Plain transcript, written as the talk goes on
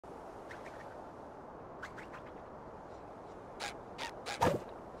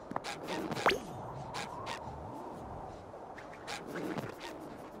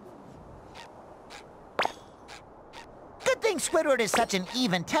Squidward is such an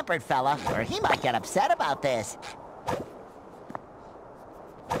even-tempered fella, or he might get upset about this.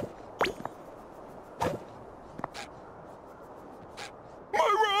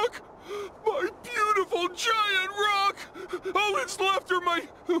 My rock! My beautiful giant rock! All that's left are my...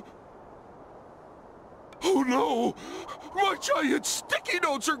 Oh no! My giant sticky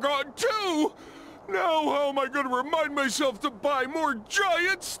notes are gone too! Now how am I going to remind myself to buy more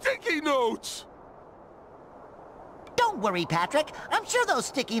giant sticky notes? Don't worry, Patrick. I'm sure those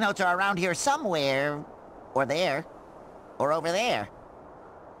sticky notes are around here somewhere. Or there. Or over there.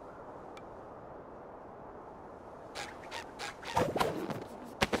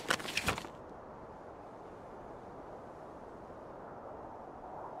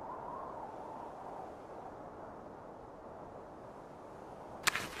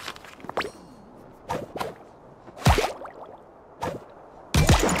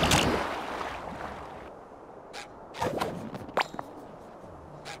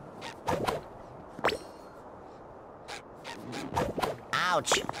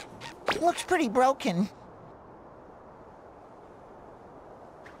 Ouch. Looks pretty broken.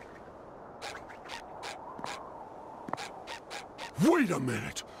 Wait a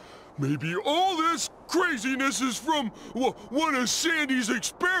minute. Maybe all this craziness is from one of Sandy's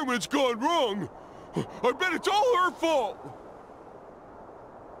experiments gone wrong. I bet it's all her fault.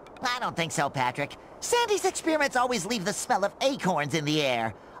 I don't think so, Patrick. Sandy's experiments always leave the smell of acorns in the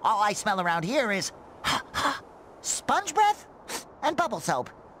air. All I smell around here is sponge breath and bubble soap.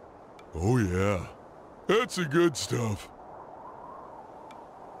 Oh yeah, that's the good stuff.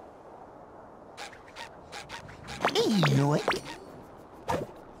 Yoink.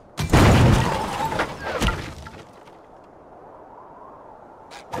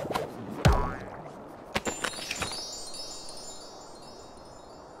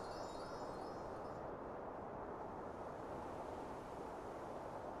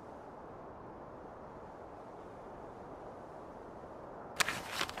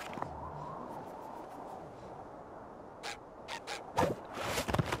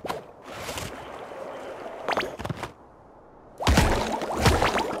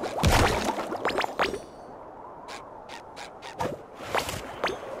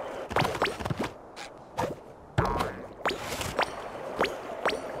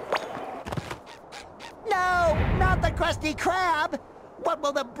 Krusty Krab! What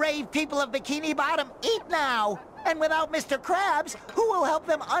will the brave people of Bikini Bottom eat now? And without Mr. Krabs, who will help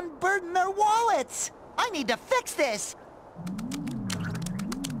them unburden their wallets? I need to fix this!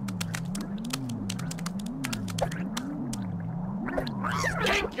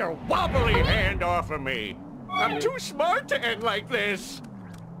 Take your wobbly hand off of me! I'm too smart to end like this!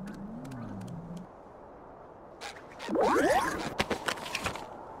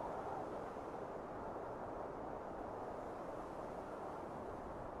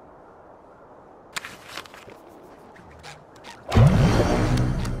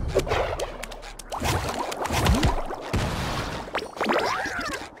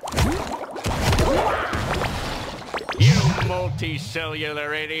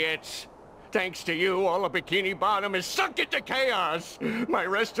 Multicellular idiots! Thanks to you, all of Bikini Bottom is sunk into chaos! My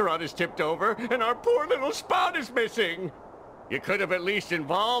restaurant is tipped over, and our poor little spot is missing! You could have at least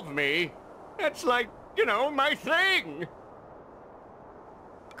involved me. That's like, you know, my thing!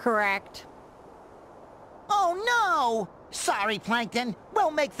 Correct. Oh no! Sorry, Plankton.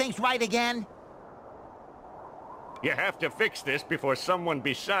 We'll make things right again. You have to fix this before someone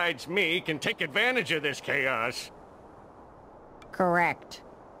besides me can take advantage of this chaos. Correct.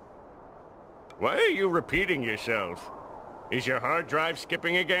 Why are you repeating yourself? Is your hard drive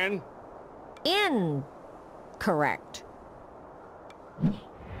skipping again? Incorrect.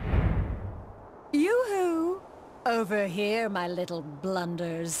 Yoo-hoo! Over here, my little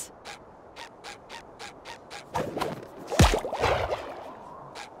blunders.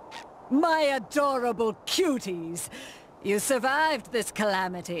 My adorable cuties! You survived this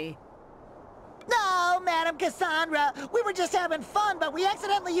calamity. No, Madam Cassandra! We were just having fun, but we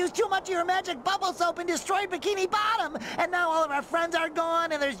accidentally used too much of your magic bubble soap and destroyed Bikini Bottom! And now all of our friends are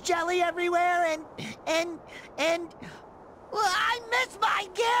gone, and there's jelly everywhere, and... Well, I miss my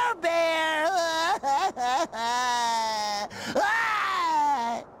Care Bear!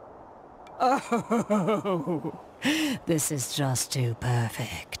 Oh, this is just too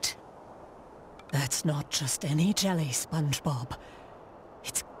perfect. That's not just any jelly, Spongebob.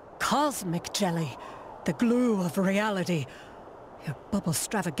 It's cosmic jelly, the glue of reality. Your bubble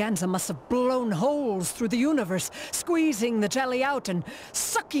stravaganza must have blown holes through the universe, squeezing the jelly out and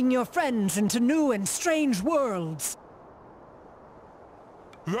sucking your friends into new and strange worlds.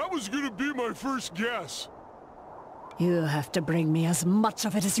 That was gonna be my first guess. You have to bring me as much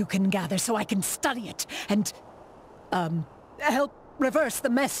of it as you can gather so I can study it and, help reverse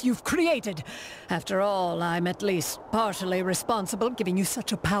the mess you've created. After all, I'm at least partially responsible, giving you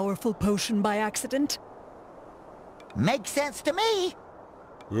such a powerful potion by accident. Makes sense to me.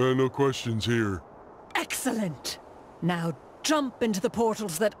 No questions here. Excellent! Now jump into the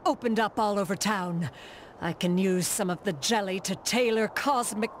portals that opened up all over town. I can use some of the jelly to tailor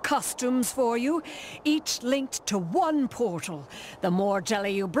cosmic costumes for you, each linked to one portal. The more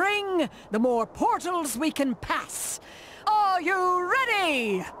jelly you bring, the more portals we can pass. Are you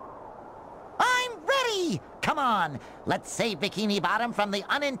ready? I'm ready! Come on, let's save Bikini Bottom from the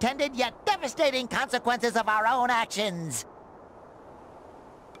unintended yet devastating consequences of our own actions.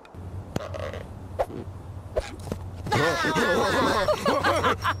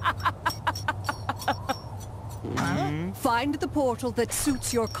 Find the portal that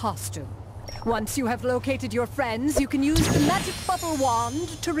suits your costume. Once you have located your friends, you can use the magic bubble wand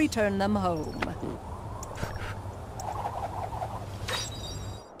to return them home.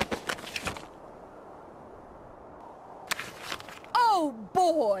 Oh,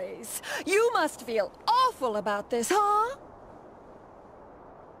 boys! You must feel awful about this, huh?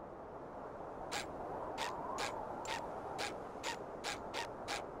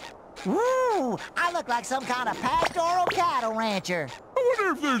 Woo! I look like some kind of pastoral cattle rancher. I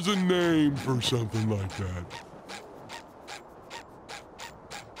wonder if there's a name for something like that.